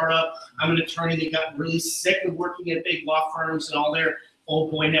data startup. I'm an attorney that got really sick of working at big law firms and all their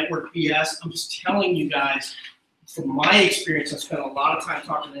old boy network BS. I'm just telling you guys, from my experience, I've spent a lot of time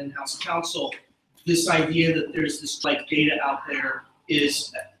talking to in-house counsel. This idea that there's this like data out there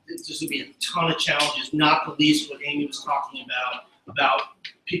is there's going to be a ton of challenges, not the least what Amy was talking about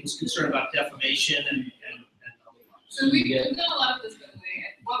people's concern about defamation and other ones. So we've done a lot of this, by the way.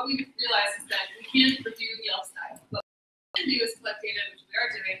 What we've realized is that we can't review Yelp style. What we can do is collect data, which we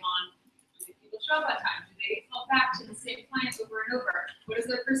are doing on, do people show up on time? Do they call back to the same clients over and over? What is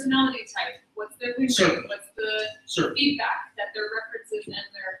their personality type? What's their win rate? What's the feedback that their references and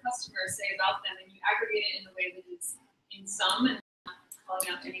their customers say about them? And you aggregate it in a way that is in sum and not calling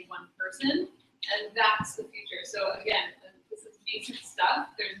out any one person. And that's the future. So again, this is basic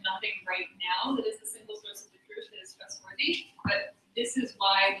stuff. There's nothing right now that is the single source of the truth that is trustworthy. But this is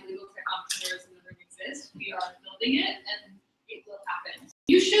why the legal tech entrepreneurs in the room exist. We are building it, and it will happen.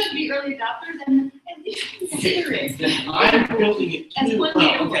 You should be early adopters and you should consider it. I'm building it As too. one Well,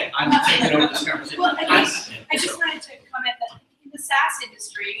 leader. okay, I'm taking over this conversation. Well, I just wanted to comment that in the SaaS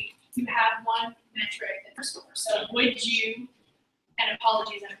industry, you have one metric that you're score. So would you, and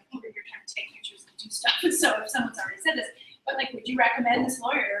apologies, I'm over here trying to take pictures and do stuff, so if someone's already said this, but like, would you recommend this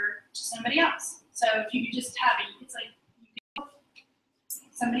lawyer to somebody else? So if you could just have it, it's like,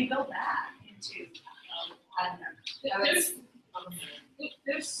 somebody build that into, I don't know.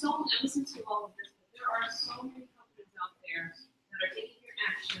 There's so, I listen to all of this, but there are so many companies out there there that are taking your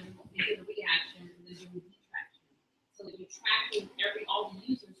action, making a reaction, and then doing detraction. So that you're tracking all the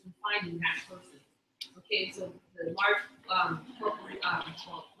users and finding that person. Okay, so the large corporate, large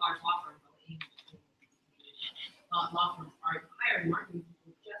law firms, law firms are hiring marketing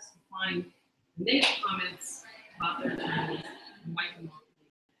people just to find negative comments about their attorneys and wipe them off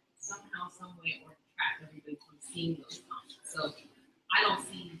somehow, some way, or track everybody from seeing those comments. So I don't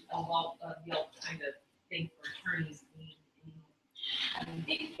see a Yelp kind of thing for attorneys being. I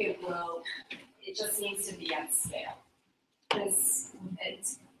think it just needs to be at scale. Because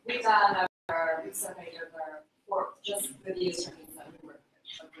we've surveyed over, just the attorneys that we work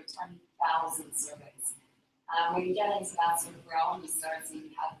with, over 20,000 surveys. When you get into that sort of realm, you start seeing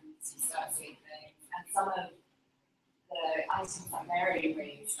patterns, you start seeing things, and some of the items that Mary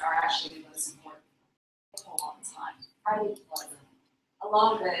raised are actually the most important for a whole long time. Highly pleasant. A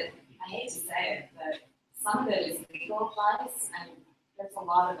lot of it, I hate to say it, but some of it is legal advice, and there's a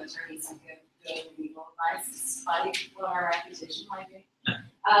lot of attorneys who give good legal advice, despite what our reputation might be.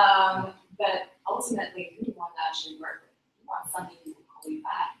 But ultimately, who you want to actually work with? You want somebody who will call you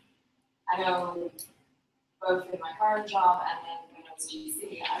back. I know both in my current job and then when I was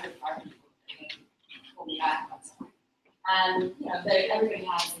GC, I required people to pull me back on something. And everybody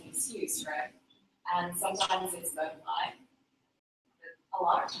has an excuse, right? And sometimes it's bona fide, but a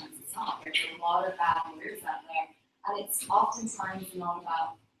lot of times it's not. There's a lot of bad lawyers out there, and it's oftentimes not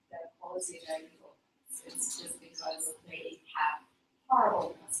about the quality of their legal advice. It's just because they have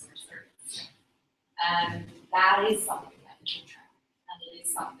horrible customer service. And that is something that you can track. And it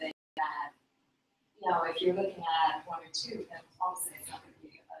is something that, if you're looking at one or two, then obviously it's not going to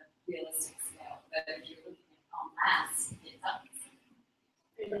be a realistic scale. But if you're looking at en masse, it does.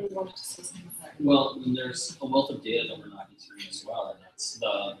 Well, and there's a wealth of data that we're not considering as well, and that's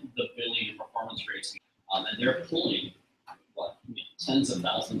the billing and performance rates. And they're pulling, tens of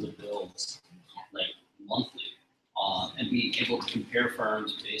thousands of bills, monthly, and being able to compare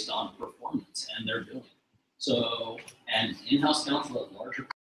firms based on performance and their billing. So, and in-house counsel at larger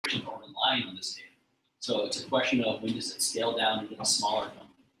corporations are relying on this data. So it's a question of when does it scale down into the smaller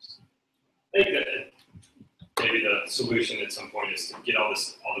companies? I think that maybe the solution at some point is to get all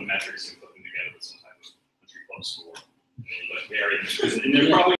the metrics and put them together with some type of country club score. And there's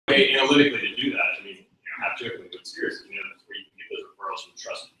probably a way analytically to do that. I mean, have chicken with seriously, that's where you can get those referrals from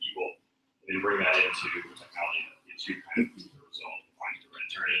trusted people and then bring that into the technology that gives you kind of the result of finding the right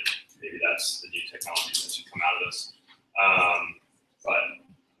attorney. Maybe that's the new technology that should come out of this. But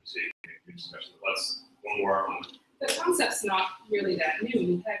let's see, discussion. Let's one more on. The concept's not really that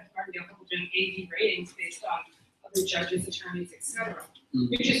new. We've had a couple of AV ratings based on other judges, attorneys, etc.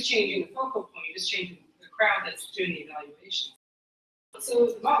 You're just changing the focal point. You're just changing the crowd that's doing the evaluation. So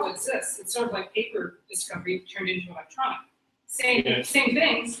the model exists. It's sort of like paper discovery turned into electronic. Same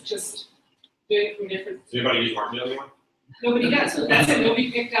things, just doing it from different. Does anybody use Martindale anymore? Nobody does. That's it.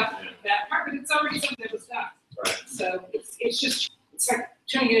 Nobody picked up that part, but it's already something that was done. Right. So it's like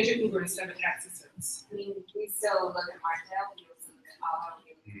turning in a Uber instead of a taxi service. I mean, we still look at Martindale, we also look at Palo,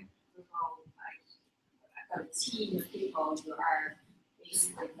 I've got a team of people who are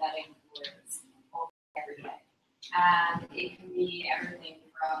basically vetting lawyers every day. And it can be everything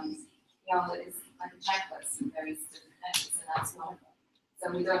from, it's like a checklist of various different things, and that's one of them. So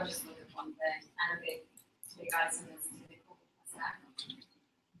we don't just look at one thing, and a big item is really cool. And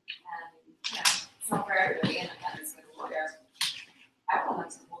it's not for everybody, and as a lawyer, I don't want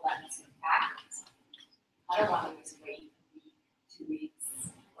them to pull that into backwards. I don't want them to wait a week, 2 weeks,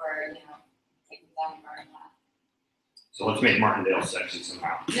 or, take them down the garden path. So let's make Martindale sexy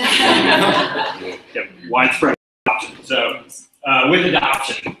somehow. Yeah, widespread adoption. So with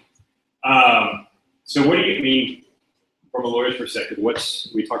adoption, so what do you mean from a lawyer's perspective?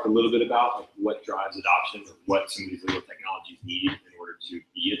 We talked a little bit about what drives adoption, or what some of these legal technologies need in order to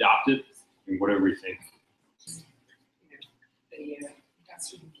be adopted, and what do we think?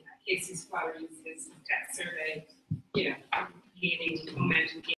 Casey's father uses text survey, gaining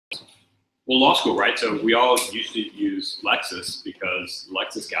momentum. Well, law school, right? So we all used to use Lexis because the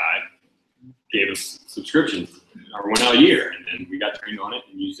Lexis guy gave us subscriptions every 1 year, and then we got trained on it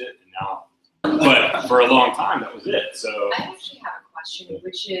and used it, and now. But for a long time, that was it. So I actually have a question,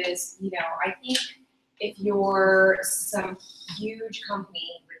 which is, I think if you're some huge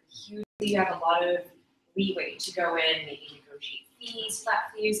company you have a lot of leeway to go in, maybe negotiate fees,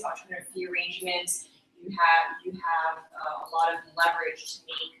 flat fees, alternative fee arrangements. You have a lot of leverage to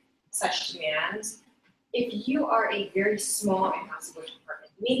make such demands. If you are a very small in-house legal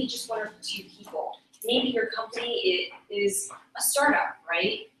department, maybe just 1 or 2 people, maybe your company is a startup,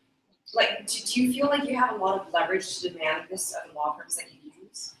 right? like, do you feel like you have a lot of leverage to demand this of the law firms that you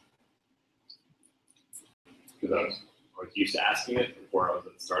use? Because I was used to asking it before I was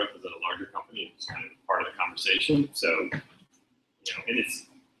at the startup. I was at a larger company. It was kind of part of the conversation. So, and it's,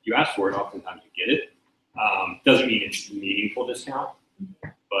 you ask for it, oftentimes you get it. Doesn't mean it's a meaningful discount,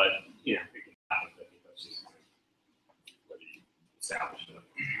 but, it can happen. I think that's just kind of what you establish it.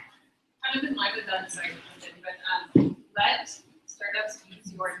 Kind of in line with that, sorry, but let startups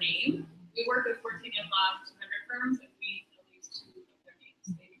use your name. We work with 14 and law 200 firms, and we only use 2 of their names.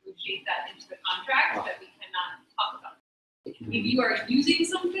 They negotiate that into the contract that we cannot talk about. If you are using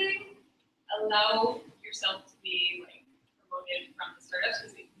something, allow yourself to be promoted from the startups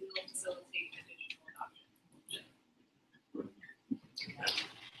because it will facilitate additional adoption.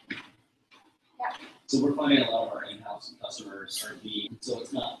 So we're finding a lot of our in-house customers are so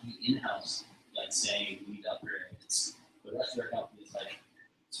it's not the in-house saying we need to upgrade. It's the rest of our company is like,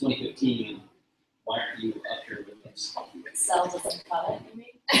 it's 2015, why aren't you up here with us? Excel doesn't cut it, you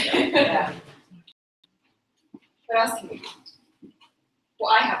mean? Yeah. What else can we do?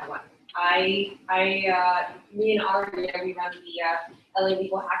 Well, I have one. Me and Aria, we run the LA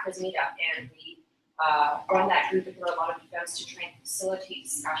Legal Hackers Meetup, and we run that group and through a lot of events to try and facilitate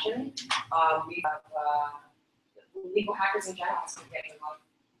discussion. We have legal hackers in general, so we're getting a lot of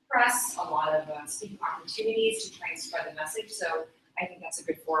press, a lot of speaking opportunities to try and spread the message. So I think that's a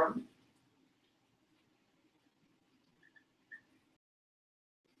good forum.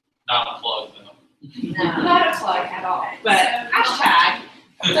 Not a plug, though. No, not a plug at all. But hashtag.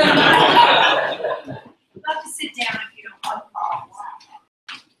 You'll have to sit down if you don't put blah, blah.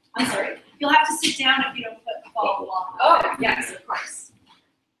 I'm sorry? You'll have to sit down if you don't put blah, blah. Oh, yes, of course.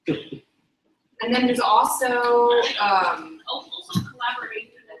 And then there's also Also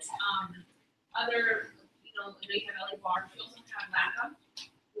collaboration that's other, they have LA Bar, we also have LACA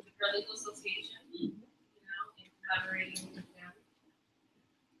with the Paralegal Association, and collaborating with them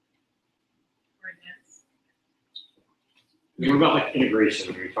for events. What about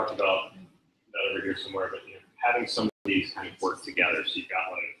integration? We talked about that over here somewhere, but having some of these kind of work together. So you've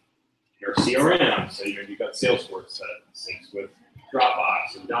got your CRM, so you've got Salesforce that syncs with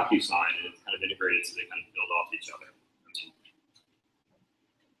Dropbox and DocuSign, and it's kind of integrated so they kind of build off each other.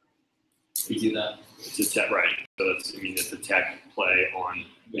 We do that. It's a tech, right? So it's a tech play on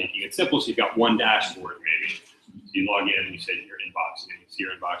making it simple. So you've got one dashboard, maybe. So you log in and you say your inbox, and you see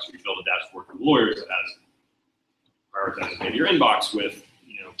your inbox. You build a dashboard for lawyers that has prioritizes maybe your inbox with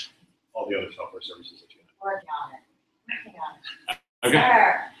all the other software services that you have. Working on it. Working on it. Okay.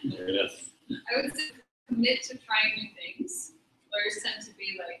 There it is. I would say commit to trying new things. Lawyers tend to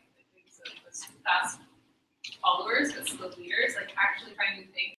be fast followers, but slow leaders. Actually trying new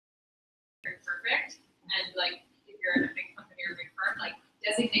things are perfect. And if you're in a big company or a big firm,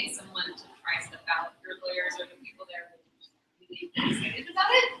 designate someone to try stuff out. Your lawyers or the people there will really excited about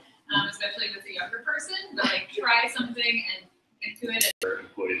it, especially with a younger person. But try something and get to it. Our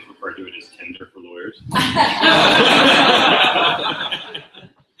employees refer to it as Tinder for lawyers.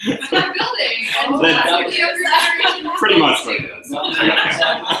 It's not building. Pretty much what it is. That was your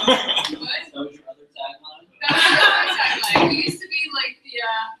other tagline. We used to be the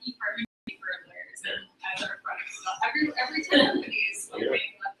e-partner for lawyers and as our product. Every 10 companies are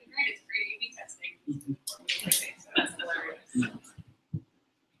being left and right. It's great A/B testing. So that's hilarious.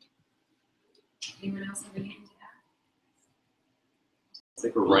 anyone else have anything to add? I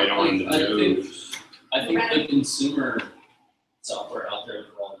think we're right on the nose. I think the consumer software out there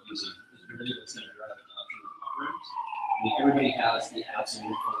that we're all using is really what's going to drive adoption of programs. Everybody has the apps on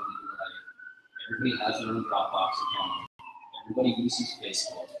their phone that you like. Everybody has their own Dropbox account. Everybody uses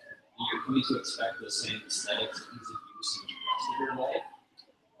Facebook. And you're going to expect the same aesthetics, ease of use, and the rest of your life.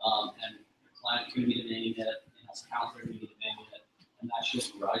 And your client could be demanding it, and as a counselor could be demanding it, and that's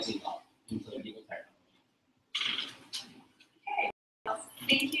just rising up into legal technology. Okay, well,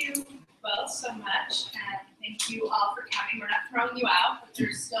 thank you both so much, and thank you all for coming. We're not throwing you out, but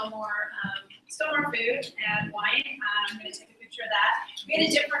there's still more food and wine. I'm going to take a picture of that. We had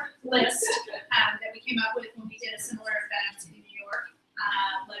a different list that we came up with when we did a similar event in New York,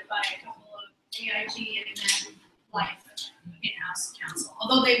 led by a couple of AIG and then Life in-house counsel.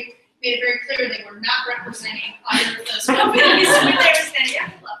 Although they made it very clear they were not representing either of those companies. They were saying,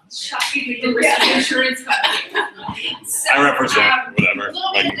 yeah, shocking, we were an insurance company. So, I represent whatever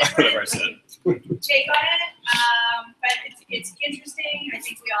I said. Take on it, but it's interesting. I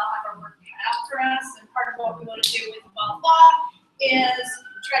think we all have our work cut out for us, and part of what we want to do with Evolve Law is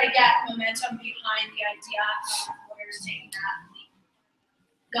try to get momentum behind the idea of lawyers taking that leap.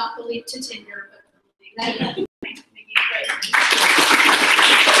 Not the leap to Tinder, but the leap to making it great.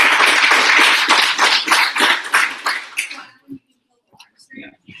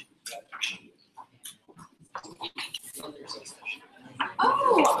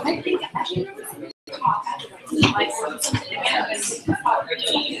 I think there was a talk at the like something again.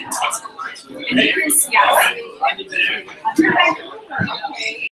 And there's